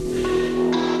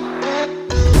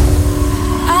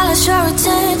lost your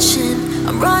attention.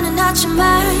 I'm running out your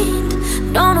mind.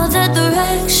 Don't know the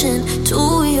direction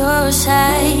to your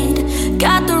side.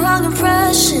 Got the wrong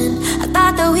impression. I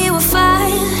thought that we were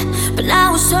fine, but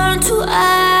now it's turned to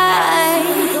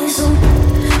ice.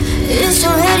 It's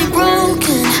already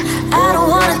broken. I don't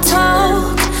wanna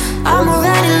talk. I'm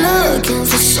already looking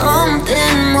for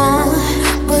something more.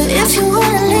 But if you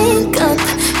wanna link up,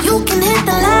 you can hit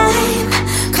the line.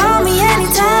 Call me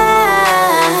anytime.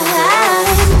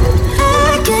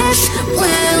 I guess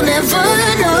we'll never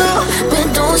know. But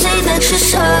don't say that you're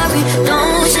sorry.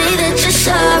 Don't say that you're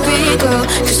sorry, girl.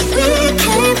 'Cause we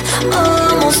came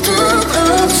almost too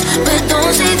close. But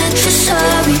don't say that you're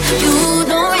sorry. You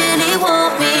don't really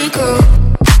want me, girl.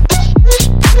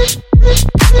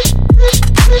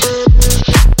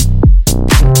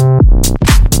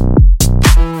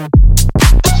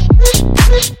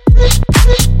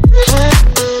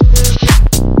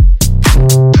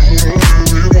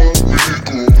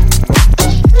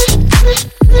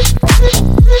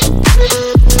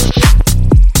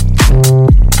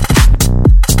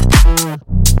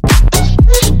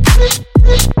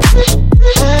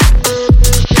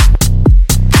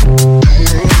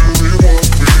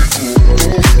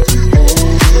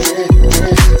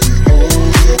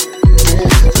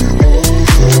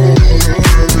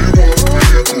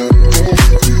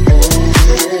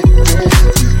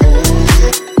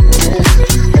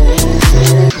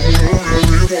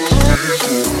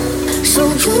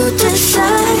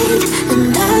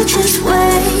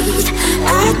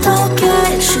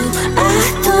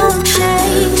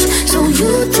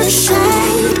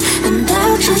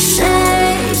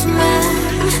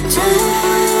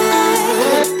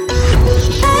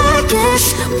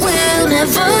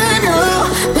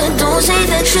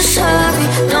 You're sorry,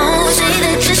 don't say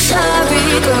that you're sorry,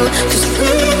 girl. 'Cause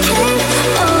we